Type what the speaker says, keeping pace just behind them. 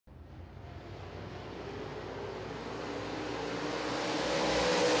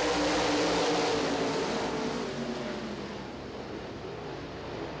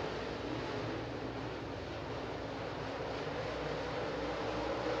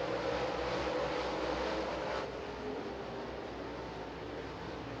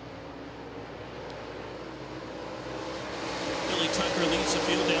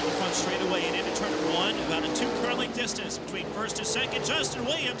front straightaway and into turn number 1. About a 2 car length distance between first and second. Justin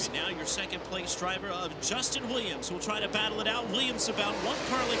Williams. And now your second place driver of Justin Williams will try to battle it out. Williams about 1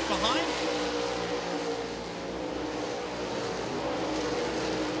 car length behind.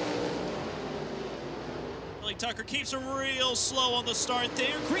 Tucker keeps him real slow on the start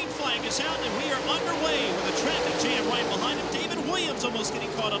there. Green flag is out, and we are underway with a traffic jam right behind him. David Williams almost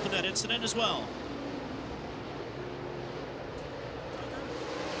getting caught up in that incident as well.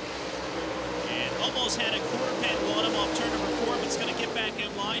 And almost had a quarter panel on him off turn number 4, but it's going to get back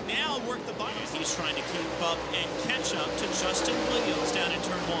in line. Now work the bottom. He's trying to keep up and catch up to Justin Williams down in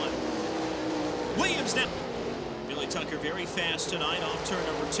turn 1. Williams now. Billy Tucker very fast tonight off turn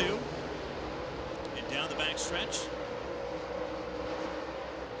number 2. Down the back stretch.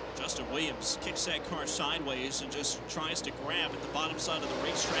 Justin Williams kicks that car sideways and just tries to grab at the bottom side of the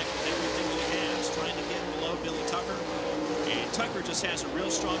racetrack with everything that he has, trying to get below Billy Tucker. And Tucker just has a real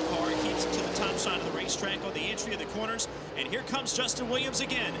strong car. He keeps it to the top side of the racetrack on the entry of the corners. And here comes Justin Williams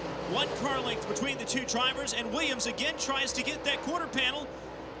again. 1 car length between the 2 drivers, and Williams again tries to get that quarter panel.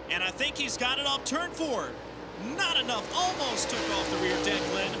 And I think he's got it off turn 4. Not enough. Almost took off the rear deck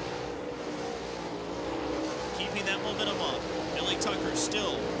lid. Keeping that momentum up. Billy Tucker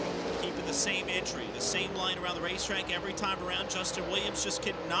still keeping the same entry, the same line around the racetrack every time around. Justin Williams just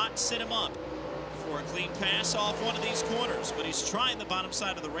cannot set him up for a clean pass off one of these corners, but he's trying the bottom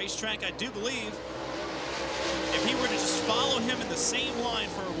side of the racetrack. I do believe if he were to just follow him in the same line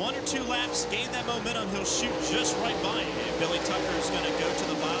for 1 or 2 laps, gain that momentum, he'll shoot just right by him. And Billy Tucker is going to go to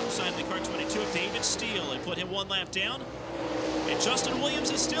the bottom side of the car 22 of David Steele and put him 1 lap down. And Justin Williams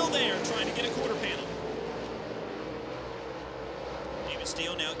is still there trying to get a quarter panel.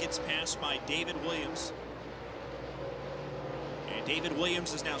 Steele now gets passed by David Williams. And David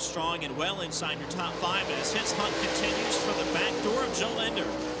Williams is now strong and well inside your top 5 as his hunt continues from the back door of Joe Ender.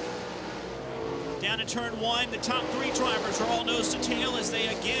 Down to turn 1, the top 3 drivers are all nose to tail as they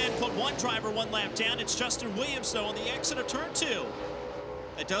again put 1 driver 1 lap down. It's Justin Williams, though, on the exit of turn 2.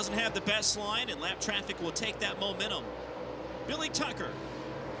 That doesn't have the best line, and lap traffic will take that momentum. Billy Tucker.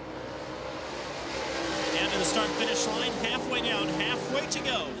 Down to the start-finish line, halfway down, halfway to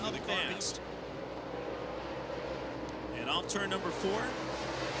go. Now the fast. And off turn number 4,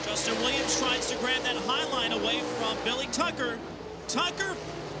 Justin Williams tries to grab that high line away from Billy Tucker. Tucker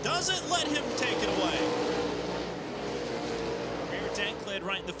doesn't let him take it away. Rear deck lid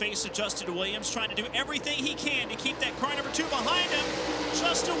right in the face of Justin Williams, trying to do everything he can to keep that car number 2 behind him.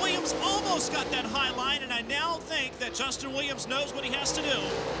 Justin Williams almost got that high line, and I now think that Justin Williams knows what he has to do.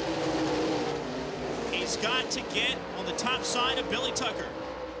 He's got to get on the top side of Billy Tucker.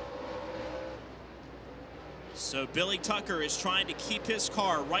 So Billy Tucker is trying to keep his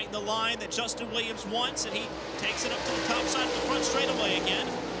car right in the line that Justin Williams wants, and he takes it up to the top side of the front straightaway again.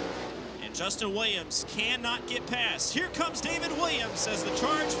 And Justin Williams cannot get past. Here comes David Williams as the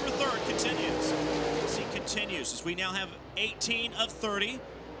charge for 3rd continues. As he continues, as we now have 18 of 30.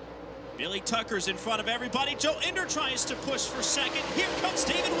 Billy Tucker's in front of everybody. Joe Ender tries to push for 2nd. Here comes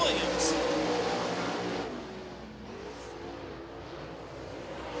David Williams.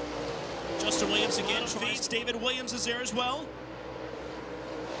 Justin Williams again feeds. David Williams is there as well.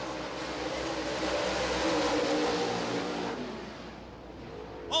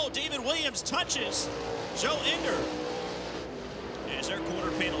 Oh, David Williams touches Joe Ender as their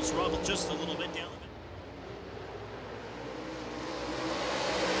quarter panels rubble just a little bit down.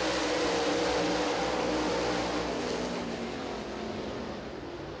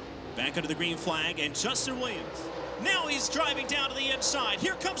 Back under the green flag, and Justin Williams. Now he's driving down to the inside.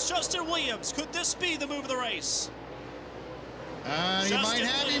 Here comes Justin Williams. Could this be the move of the race? He might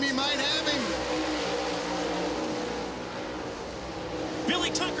have him. He might have him.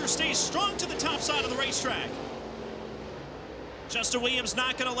 Billy Tucker stays strong to the top side of the racetrack. Justin Williams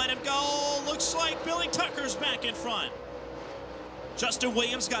not going to let him go. Looks like Billy Tucker's back in front. Justin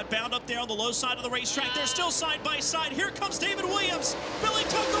Williams got bound up there on the low side of the racetrack. They're still side by side. Here comes David Williams. Billy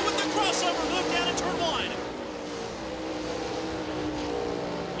Tucker with the crossover move down in turn 1.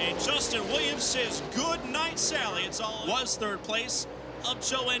 And Justin Williams says, good night, Sally. It's all was 3rd place of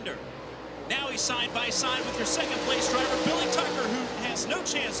Joe Ender. Now he's side by side with your 2nd place driver, Billy Tucker, who has no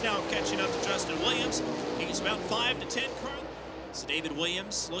chance now of catching up to Justin Williams. He's about 5 to 10 cars. So David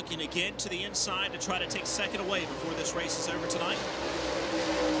Williams looking again to the inside to try to take 2nd away before this race is over tonight.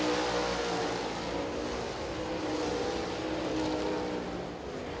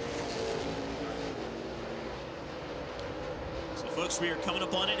 Folks, we are coming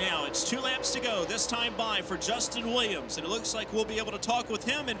up on it now. It's 2 laps to go, this time by for Justin Williams, and it looks like we'll be able to talk with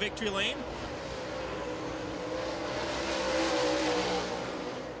him in victory lane.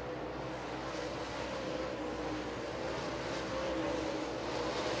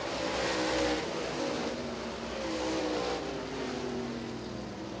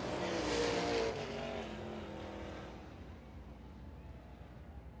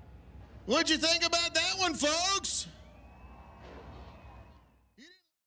 What'd you think about that one, folks?